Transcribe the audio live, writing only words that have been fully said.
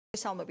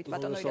მოგესალმებით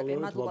ბატონო ირაკლი,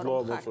 მადლობა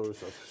რომ ხართ.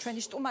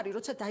 ჩვენი სტუმარი,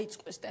 როცა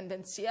დაიწყეს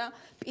ტენდენცია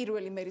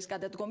პირველი მერის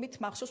გადადგომით,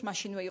 მახსოვს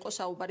მაშინვე იყო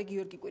საუბარი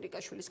გიორგი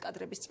კვირიკაშვილის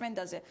კადრების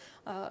წმენდაზე.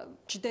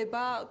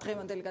 ჯდება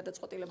დღევანდელი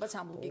გადაწყვეტილებაც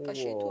ამ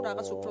ლოგიკაში თუ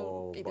რაღაც უფრო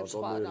კიდევ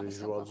სხვა რამის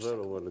თამაშს.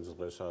 რომელიც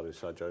დღეს არის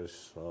საჭარის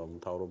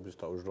მთავრობის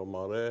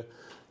თავმჯდომარე,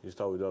 ის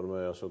თავიდანვე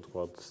ასე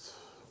ვთქვათ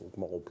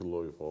უკმაყოფილო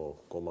იყო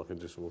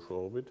კომახიძის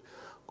მუშაობით.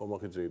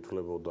 კომახიძე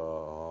ითვლებოდა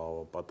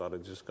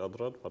პატარიძის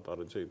კადრად,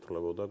 პატარიძე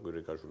ითვლებოდა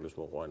კვირიკაშვილის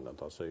მოყვანილად,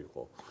 ასე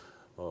იყო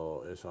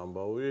ეს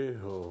ამბავი.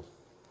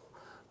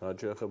 რაც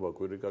შეეხება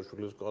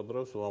კვირიკაშვილის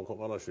კადრებს, ამ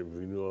ქვეყანაში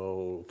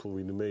თუ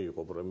ვინმე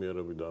იყო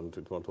პრემიერებიდან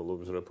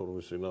თვითმმართველობის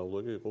რეფორმის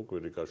წინააღმდეგი, იყო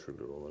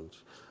კვირიკაშვილი, რომელიც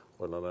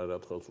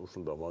ყველანაირად ხელს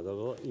უშლიდა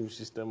მაგაზე, იმ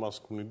სისტემას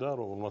ქმნიდა,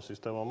 რომელმა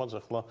სისტემამაც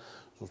ახლა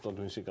ზუსტად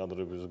მისი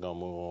კადრების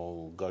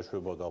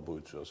გაშვება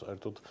გამოიწვია.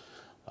 საერთოდ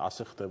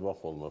ასე ხდება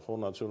ხოლმე, ხო,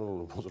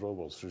 ნაციონალური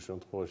მოძრაობა ხშირ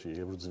შემთხვევაში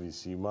ებრძვის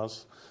იმას,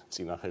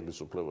 წინა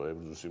ხელისუფლება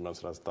ებრძვის იმას,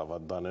 რაც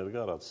თავად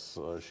დანერგა, რაც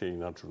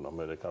შეინარჩუნა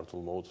მერე ქართულ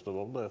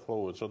მოუწოდებამ და ახლა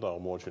უეცრად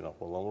აღმოაჩინა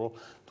ყველამ, რომ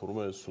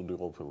თურმე ეს ცუდი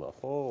ყოფილა,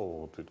 ხო,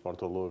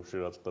 თვითმმართველობებში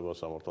რაც ხდება,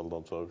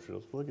 სამართალდამცავებში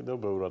რაც ხდება, კიდევ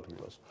ბევრ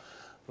ადგილას.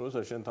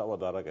 როცა შენ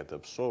თავად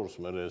არაკეთებ სორს,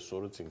 მე ეს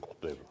სორი წინ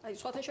ხვდება. აი,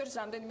 სხვათა შორის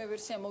რამდენიმე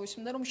ვერსია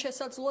მოვისმინდა, რომ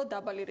შესაძლოა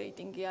დაბალი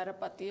რეიტინგი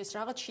არაპატიეს,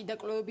 რაღაც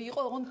შიდაკლებები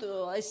იყო, ოღონდ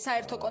ეს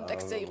საერთო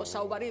კონტექსტზე იყო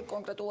საუბარი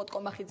კონკრეტულად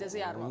კომახიძეზე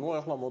არ ვარ. ნუ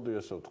ახლა მოდი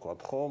ესე ვთქვათ,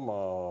 ხომ,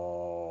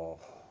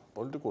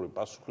 პოლიტიკური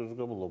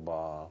პასუხისმგებლობა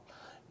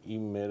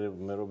იმ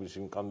მერობის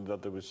იმ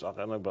კანდიდატების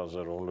აყენებაზე,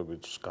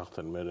 რომლებიც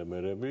გახდნენ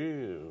მერები,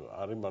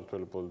 არის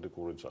მართველი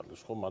პოლიტიკური ძალის,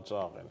 ხო, მათ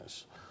აყენეს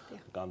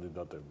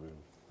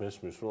კანდიდატები.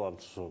 მესმის, რომ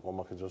არც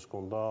კომახიძეს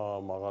ჰქონდა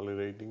მაღალი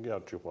რეიტინგი,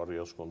 არც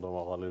ჭიყვარიას ჰქონდა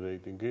მაღალი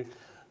რეიტინგი,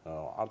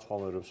 არც სხვა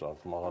მერებს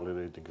აქვს მაღალი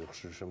რეიტინგი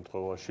ხშირ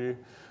შემთხვევაში.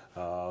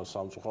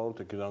 სამწუხაროდ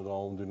იქიდან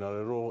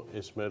გამომდინარე, რომ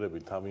ეს მერები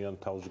თავიანთ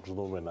თავს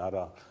გრძნობენ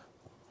არა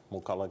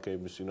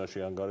მოქალაქეების წინაშე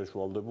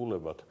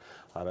ანგარიშვალდებულებად,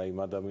 არა იმ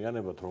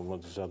ადამიანებად,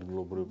 რომელთაც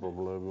ადგილობრივი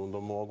პრობლემები უნდა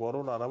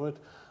მოაგვარონ, არამედ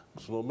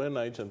გრძნობენ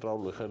აი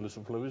ცენტრალური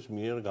ხელისუფლების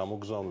მიერ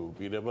გამოგზავნილ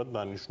პირებად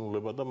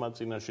დანიშნულებად და მათ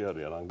წინაშე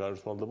არიან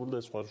ანგარიშვალდებული და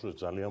ეს სხვა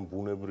ძალიან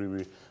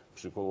ბუნებრივი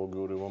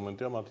ფსიქოლოგიური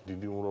მომენტია, მათ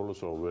დიდი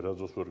უმრავლესობა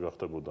ვერაძოს ვერ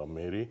გახდებოდა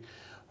მერი,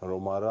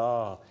 რომ არა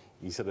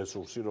ის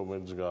რესურსი,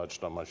 რომელიც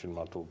გააჩნდა მაშინ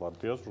მართულ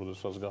პარტიას,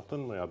 როდესაც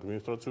გახდნენ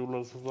ადმინისტრაციულ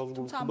რესურსს და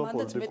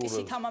პოლიტიკურ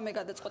სითამამე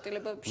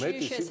გადაწყვეტილებებში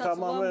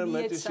შესაძლოა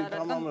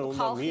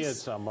უნდა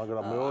მიეცა,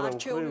 მაგრამ მეორე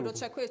არჩეული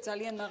როცა ქვია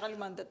ძალიან მაღალი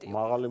მანდატია.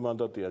 მაღალი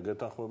მანდატია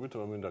გეთანხმებით,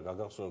 რომ მინდა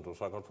გაგახსენოთ, რომ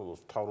საქართველოს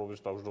მთავრობის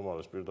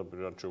თავმჯდომარეს პირდაპირ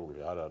არჩეული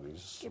არ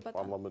არის,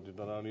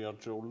 პარლამენტიდან არის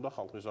არჩეული და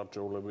ხალხის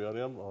არჩეულები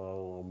არიან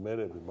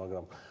მერები,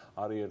 მაგრამ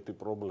არის ერთი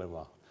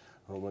პრობლემა,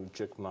 რომელიც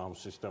შექმნა ამ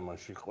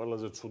სისტემაში.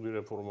 ყველაზე ცუდი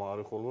რეფორმა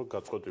არის ხოლმე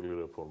გაწყვეტილი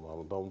რეფორმა,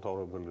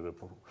 დაუმთავრებელი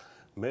რეფორმა.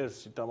 მერს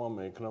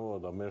სიტამამე ექნებოდა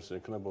და მერს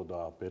ექნებოდა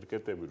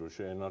ბერკეტები, რომ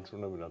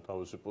შეენარჩუნებინა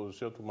თავისი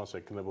პოზიცია, თუ მას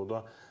ექნებოდა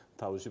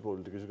თავისი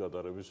პოლიტიკის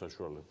გატარების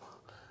საშუალება.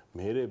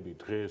 მერები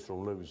დღეს,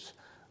 რომლებიც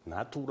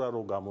ნატურა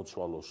რო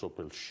გამოცვალო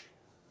სოფელში,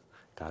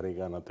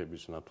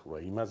 გარეგანათების ნატურა,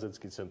 იმაზეც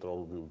კი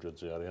ცენტრალურ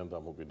ბიუჯეტზე არიან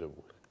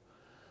დამოკიდებული.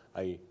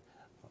 აი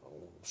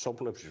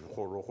სოფლებში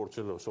რო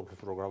ხორცელო სოფლის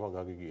პროგრამა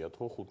გაგიგიათ,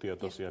 ხო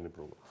 5000-იანი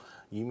პროგრამა.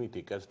 იმით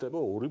იკეთდება,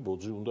 ორი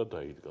ბოძი უნდა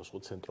დაიდგას, ხო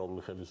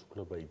ცენტრალური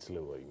ხელისუფლება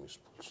იძლევა იმის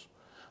ფულს.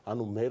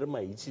 ანუ მერმა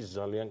იცის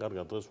ძალიან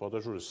კარგად დღეს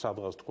სხვადასხვა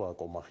სადღაც თქვა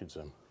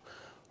კომახიძემ,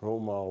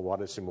 რომ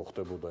ვარესი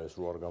მოხდებოდა ეს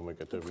რო არ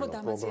გამეკეთებინა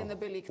პროგრამა.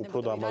 უფრო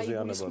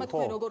დამაზიანებელი იქნებოდა,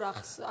 ხო, როგორ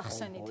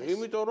ახსენით ეს.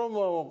 იმიტომ რომ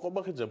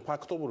კომახიძემ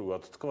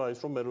ფაქტობრივად თქვა ის,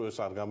 რომ მე რო ეს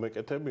არ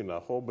გამეკეთებინა,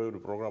 ხო, ბევრი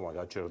პროგრამა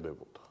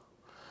გაჩერდებოდა.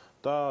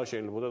 და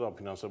შეიძლება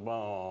დაფინანსება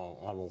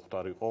არ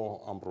მომხდარიყო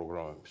ამ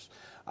პროგრამების.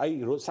 აი,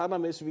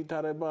 სანამ ეს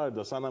ვითარება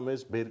და სანამ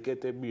ეს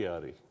ბერკეტები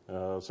არის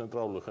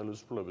ცენტრალური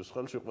ხელისუფლების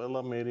ხელში,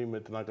 ყველა მერი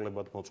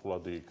მეტნაკლებად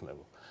მოწყვლადი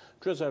იქნება.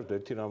 ჩვენ საერთოდ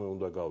ერთი რამე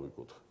უნდა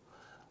გავიგოთ.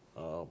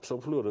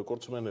 მსოფლიო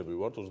რეკორდსმენები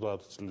ვართ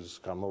 30 წლის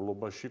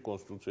განმავლობაში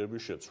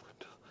კონსტიტუციების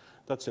შეცვლით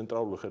და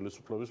ცენტრალური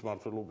ხელისუფლების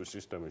მმართველობის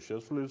სისტემის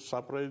შეცვლით,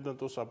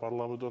 საპრეზიდენტო,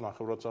 საპარლამენტო,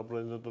 ნახევრად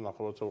საპრეზიდენტო,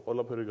 ნახევრად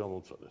ყველაფერი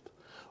გამოვცადეთ.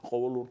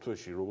 ყოველ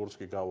ურთვეში, როგორც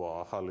კი გავა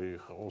ახალი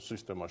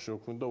სისტემა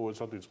შექმნით და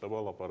უეცრად იწყება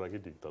ლაპარაკი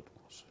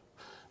დიქტატურაზე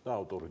და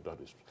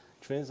ავტორიტარიზმს.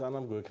 ჩვენ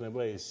სანამ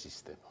გვექნება ეს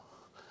სისტემა,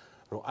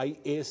 რომ აი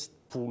ეს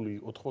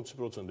ფული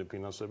 80%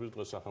 ფინანსების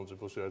დღეს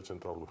სახელმწიფოს არის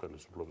ცენტრალური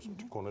ხელისუფლების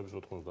ხელში, ქონების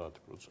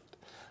 90%.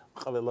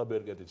 ყველა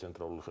ბერკეტი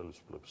ცენტრალური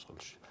ხელისუფლების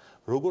ხელში.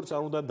 როგორც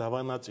არ უნდა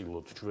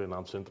დავანაწილოთ ჩვენ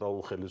ამ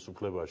ცენტრალურ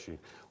ხელისუფლებაში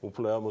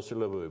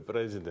უფლებამოსილებები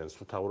პრეზიდენტს,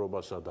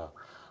 მთავრობასა და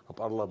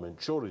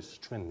პარლამენტს შორის,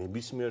 ჩვენ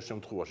ნებისმიერ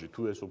შემთხვევაში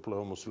თუ ეს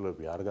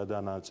უფლებამოსილებები არ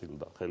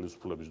გადანაწილდა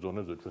ხელისუფლების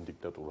დონეზე, ჩვენ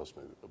დიქტატურას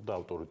მივიღებთ და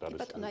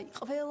ავტორიტარიზმს. ბატონო, აი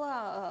ყველა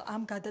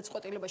ამ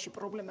გადაწყვეტილებაში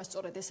პრობლემა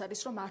სწორედ ეს არის,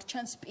 რომ არ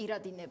ჩანს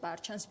პირადი ნება, არ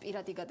ჩანს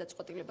პირადი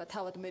გადაწყვეტილება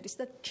თავად მერის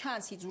და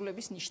ჩანს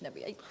იძულების ნიშნები.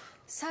 აი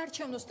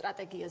საარჩევნო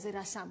სტრატეგიაზე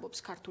რას ამბობს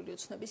ქართული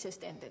ოცნების ეს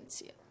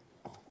ტენდენცია?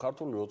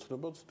 ქართული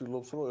ოცნება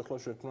ცდილობს, რომ ეხლა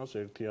შექმნას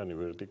ერთიანი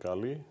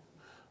ვერტიკალი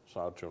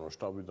საარჩევნო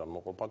შტაბიდან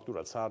მოყვა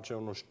ფაქტურად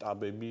საარჩევნო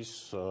შტაბების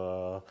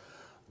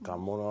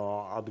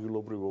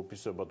ადგილობრივ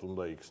ოფისებად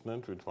უნდა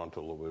იქცნენ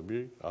თვითმმართველობები,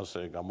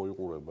 ასე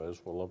გამოიყურება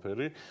ეს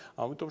ყველაფერი.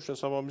 ამიტომ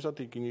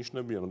შესაბამისად იქ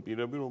ინიშნებიან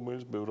პირები,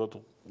 რომელიც ბევრად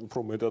უფრო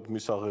მეტად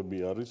მისაღები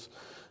არის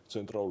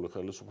ცენტრალური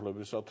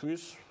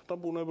ხელისუფლებისათვის და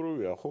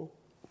ბუნებრივია, ხო?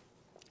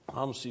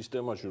 ამ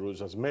სისტემაში,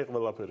 როდესაც მე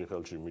ყველაფერი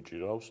ხელში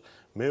მიჭირავს,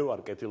 მე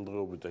ვარ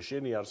კეთილდღეობის და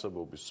შენი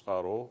არსებობის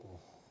წყარო,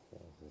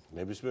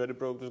 ნებისმიერი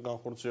პროექტის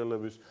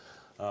განხორციელების,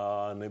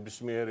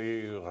 ნებისმიერი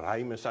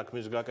რაიმე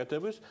საქმის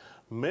გაკეთების,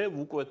 მე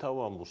ვუკვეთავ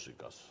ამ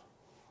მუსიკას.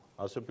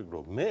 ასე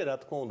ვფიქრობ. მე რა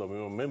თქმა უნდა,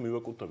 მე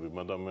მივეკუთვნები იმ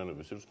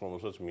ადამიანების სივრცეს,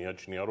 რომელსაც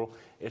მიაჩნია, რომ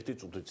ერთი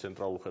წუთით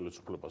ცენტრალურ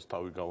ხელისუფლებას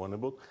თავი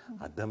გავანებოთ,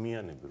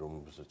 ადამიანები,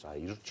 რომელსაც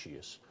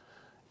აირჩიეს,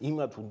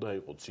 იმათ უნდა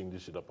იყოს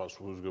სინდისი და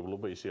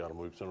პასუხისმგებლობა, ისე არ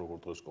მოიქცენ,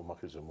 როგორც დღეს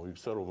კომახიძე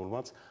მოიქცა,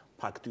 რომელმაც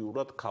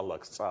ფაქტიურად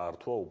ქალაქს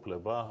წაართვა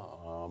უფლება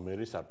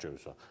მერის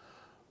არჩევისა.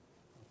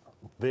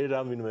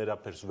 ვერავინ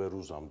ვერაფერს ვერ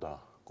უზამდა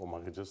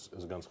კომახიძეს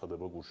ეს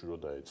განცხადება გულში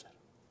რომ დაეწერა.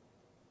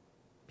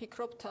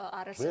 ფიქრობთ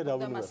არ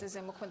არსებობდა მასზე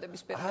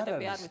ზემოქმედების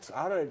პერიოდები არ ვიცი.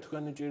 არ არის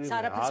თქვენი ჭირი.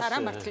 არაფერს არ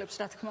ამართლებს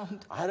რა თქმა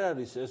უნდა. არ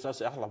არის ეს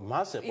ასე ახლა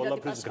მასე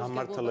ყველაფრის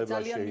გამართლება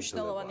ძალიან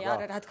მნიშვნელოვანი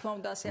არა რა თქმა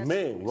უნდა ასე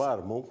მე ვარ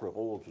მომხრე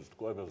ყოველთვის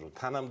თქვენს რომ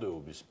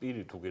თანამდებობის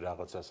პირი თუ კი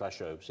რაღაცას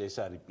აშავებს ეს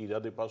არის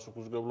პირადი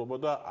პასუხისმგებლობა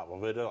და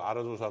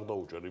არასდროს არ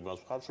დაუჭერ იმას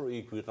ხარს რომ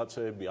იქ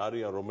ვიღაცები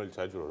არიან რომელიც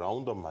აიძულოს რა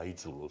უნდა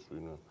მაიძულოს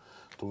ვინმე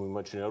თუ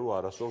მიმაჩნია რომ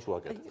არასდროს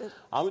ვაკეთებ.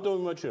 ამიტომ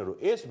მიმაჩნია რომ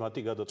ეს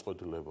მათი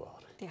გადაწყვეტილება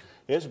არის.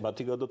 ეს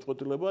მათი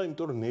გადაწყვეტილება,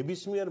 იმიტომ რომ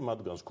ნებისმიერ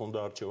მათგანს ქონდა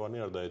არჩევანი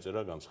არ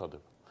დაეწერა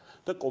განცხადება.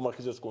 და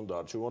კომახიძეს ქონდა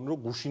არჩევანი რომ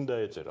გუშინ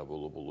დაეწერა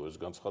ბოლო-ბოლო ეს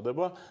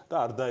განცხადება და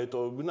არ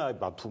დაეტოვებინა აი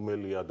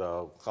ბათუმელია და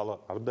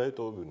არ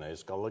დაეტოვებინა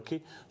ეს ქალაქი.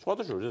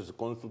 სხვათა შორის ეს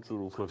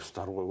კონსტიტუციური უფლების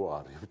დარღვევა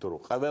არის, იმიტომ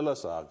რომ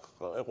ყველას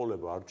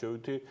ეყოლება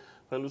არჩევითი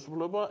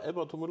ხელისუფლება,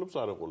 ბათუმელებს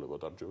არ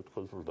ეყოლებათ არჩევითი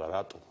ხელისუფლება და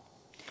რატო?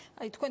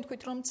 აი თქვენ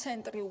თქვით რომ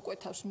ცენტრი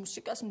უკვეთავს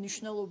მუსიკას,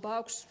 მნიშვნელობა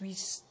აქვს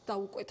ვის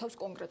დაუკვეთავს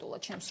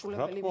კონკრეტულად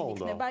შემსრულებელი ვინ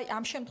იქნება. აი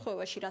ამ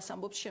შემთხვევაში რას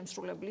ამბობს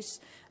შემსრულებლის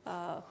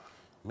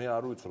მე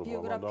არ ვიცნობ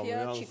ამ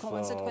ადამიანს.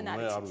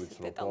 მე არ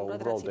ვიცნობ.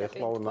 უბრალოდ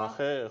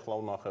ეხლა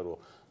ვნახე რომ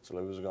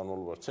წლების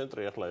განმავლობაში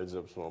ცენტრი ეხლა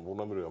ეძებს,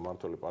 ბუნებრივია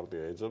მმართველი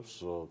პარტია ეძებს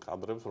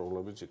კადრებს,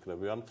 რომლებიც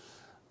იქნებიან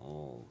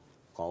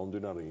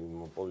გამომდინარე იმ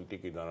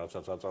პოლიტიკიდან,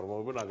 რასაც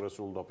აწარმოებენ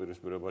აგრესიულ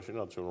დაპირისპირებაში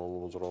ნაციონალურ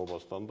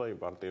მოძრაობასთან და იმ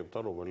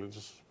პარტიებთან, რომელიც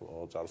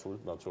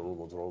წარსულით ნაციონალურ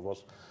მოძრაობას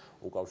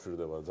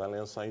უკავშირდება.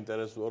 ძალიან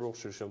საინტერესოა, რომ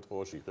ხშირ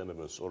შემთხვევაში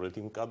იყენებენ სწორედ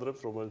იმ კადრებს,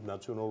 რომელიც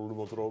ნაციონალური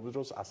მოძრაობის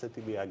დროს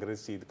ასეთივე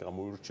აგრესიით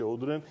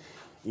გამოირჩეოდნენ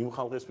იმ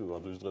ხალხის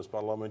მიმართ, ვის დღეს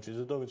პარლამენტში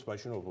და ვინც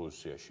მაშინ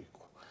ოპოზიციაში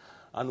იყო.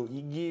 ანუ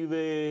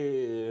იგივე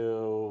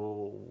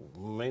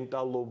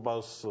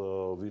მენტალობას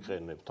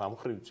ვიყენებთ, ამ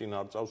ხრივ წინ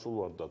არ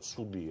წავსულვარ და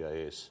ცუდია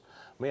ეს.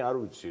 მე არ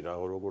ვიცი რა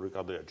როგორი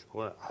კადრია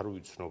თქვენ არ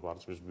ვიცნობ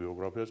არც მის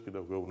ბიოგრაფიას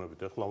კიდევ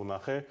გვეუბნებით ეხლა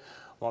ვნახე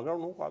მაგრამ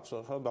ნუ კაცს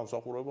ახლა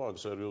დამსახურება აქ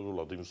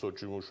სერიოზულად იმ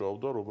სოჭში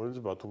მუშაობდა რომელიც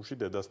ბათუმში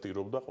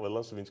დედასტირობდა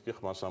ყველას ვინც კი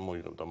ხმას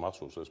ამოიღებდა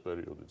მახსოვს ეს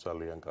პერიოდი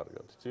ძალიან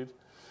კარგად იცით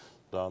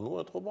და ნუ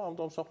ეთყობა ამ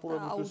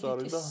დამსახურებისთვის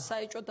არის და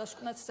საეჭვო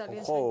დასკვნაც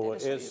ძალიან ეს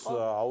საინტერესო იყო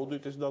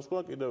აუდიტის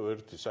დასკვნა კიდევ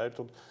ერთი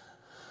საერთოდ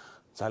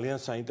ძალიან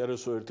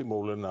საინტერესო ერთი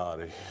მოვლენა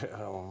არის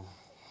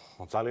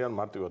ძალიან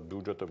მარტივად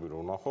ბიუჯეტები რო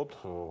ვნახოთ,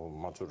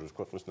 მათ შორის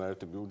ქვეყნის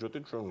ნაერთი ბიუჯეტი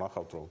ჩვენ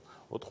ვნახავთ რომ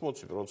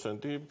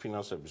 80%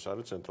 ფინანსების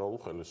არის ცენტრალურ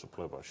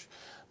ხელისუფლებაში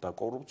და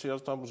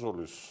კორუფციასთან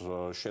ბრძოლის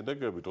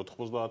შედეგებით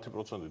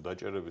 90%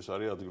 დაჭერების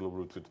არის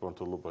ადგილობრივ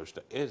თვითმმართველობაში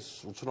და ეს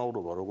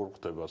უცნაურობა როგორ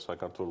ხდება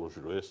საქართველოში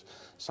რომ ეს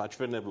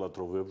საჩვენებლად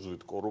რომ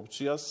ვებრძვით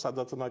კორუფციას,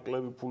 სადაც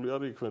ნაკლები ფული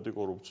არის, იქ მეტი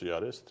კორუფცია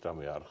არის, ესეთ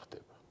რამე არ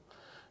ხდება.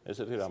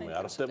 ესეთი რამე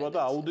არ ხდება და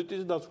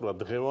აუდიტის დასკვნა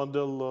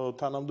დღევანდელ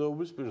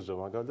თანამდებობის პირზე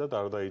მაგალითად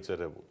არ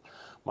დაიწერებოდა.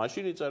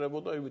 მაშინ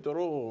იწერებოდა, იმიტომ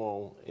რომ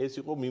ეს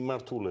იყო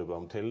მიმართულება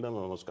მთელი და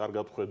მას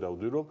კარგად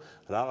ხედავდი, რომ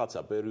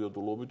რაღაცა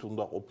პერიოდულობით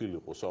უნდა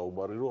ყოფილიყო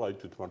საუბარი, რომ აი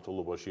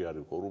თვითმმართველობაში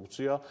არის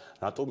კორუფცია,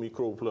 რატომ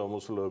იქრო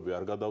უფლებამოსილებები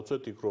არ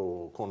გადავცეთ, იქრო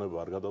ქონება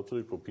არ გადავცეთ,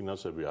 იქრო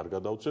ფინანსები არ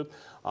გადავცეთ,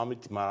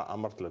 ამით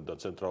ამართლებდა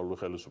ცენტრალური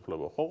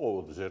ხელისუფლება. ხო,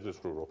 ყოველთვის ერთის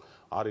მხრივ რომ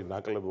არის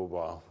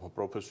ნაკლებობა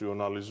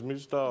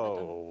პროფესიონალიზმის და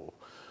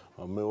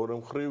მეორე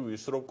მხრივ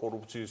ის რომ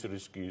კორუფციის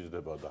რისკი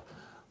იზრდება და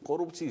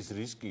კორუფციის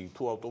რისკი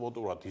თუ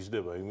ავტომატურად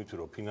იზრდება იმით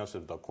რომ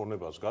ფინანსებს და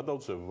ქონებას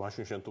გადავცემ,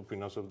 მაშინ შენ თუ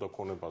ფინანსებს და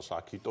ქონებას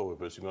აქ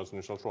იტოვებ, ეს იმას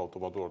ნიშნავს რომ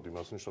ავტომატურად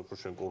იმას ნიშნავს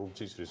რომ შენ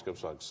კორუფციის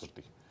რისკებს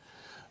აგზრდი.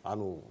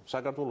 ანუ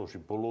საქართველოში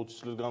ბოლო 20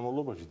 წლის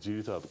განმავლობაში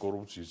ძირითადად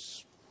კორუფციის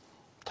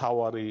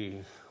მთავარი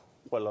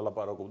ყველა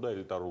ლაპარაკობდა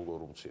ელიტარულ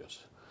კორუფციას.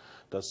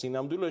 და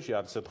სინამდვილეში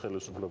არც ერთ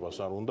ხელისუფლებას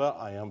არ უნდა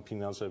აი ამ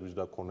ფინანსების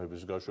და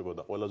ქონების გაშვება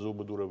და ყველაზე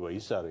უბედურება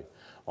ის არის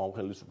ამ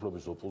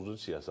ხელისუფლების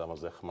ოპოზიციას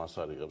ამაზე ხმას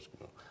არ იღებს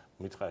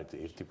მითხარით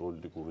ერთი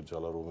პოლიტიკური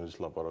ძალა რომელიც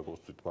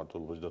ლაპარაკობს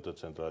თვითმმართველობის და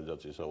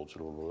დეცენტრალიზაციის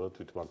აუცილებლობაზე და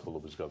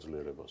თვითმმართველობის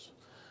გაძლიერებას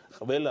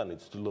ყველანი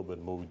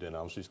ცდილობენ მოვიდნენ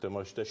ამ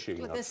სისტემაში და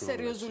შეინარჩუნონ ეს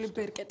სერიოზული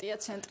ბერკეტია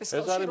ცენტრის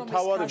ხელში რომ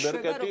ეს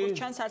გაშვება როგორც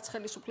ჩანს არც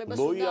ხელისუფლებას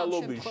უნდა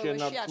ლოიალობის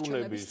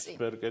შენარჩუნების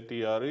ბერკეტი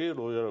არის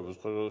ლოიალობის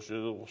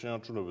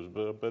შენარჩუნების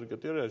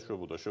ბერკეტი არის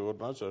ეშვებოდა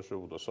შევარდნაძე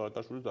ეშვებოდა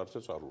სააკაშვილის არც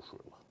ეს არ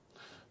უშველა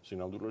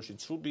სინამდვილეში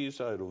ცუდი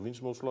ისაა, რომ ვინც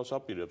მოსვლას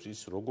აპირებს, ის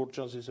როგორც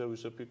ჩანს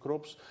ისე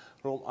ფიქრობს,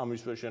 რომ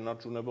ამისვე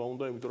შენარჩუნება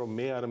უნდა, იმიტომ რომ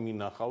მე არ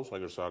მინახავს,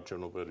 აგერ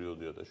საარჩევნო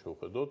პერიოდია და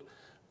შევხედოთ,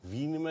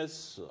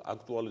 ვინმეს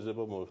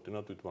აქტუალიზება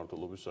მოეხდინა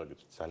თვითმმართველობის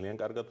საკითხი. ძალიან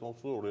კარგად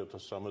მოვსვლა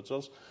 2013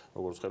 წელს,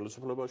 როგორც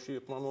ხელისუფლებაში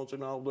იყვნენ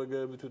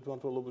მოწინააღმდეგეები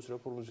თვითმმართველობის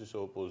რეფორმის, ისე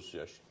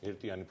ოპოზიციაში.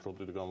 ერთიანი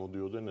ფრონტით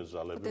გამოდიოდნენ ეს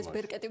ზალები. ეს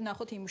ბერკეტი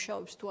ვნახოთ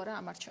იმუშავებს თუ არა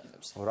ამ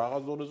არჩევნებზე.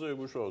 რაღაც დონეზე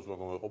იმუშავებს,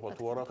 მაგრამ ეყოფა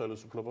თუ არა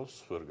ხელისუფლებას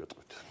ვერ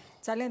გეტყვით.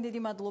 ძალიან დიდი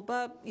მადლობა.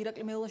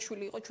 ირაკლი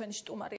მელაშვილი იყო ჩვენი სტუმარი.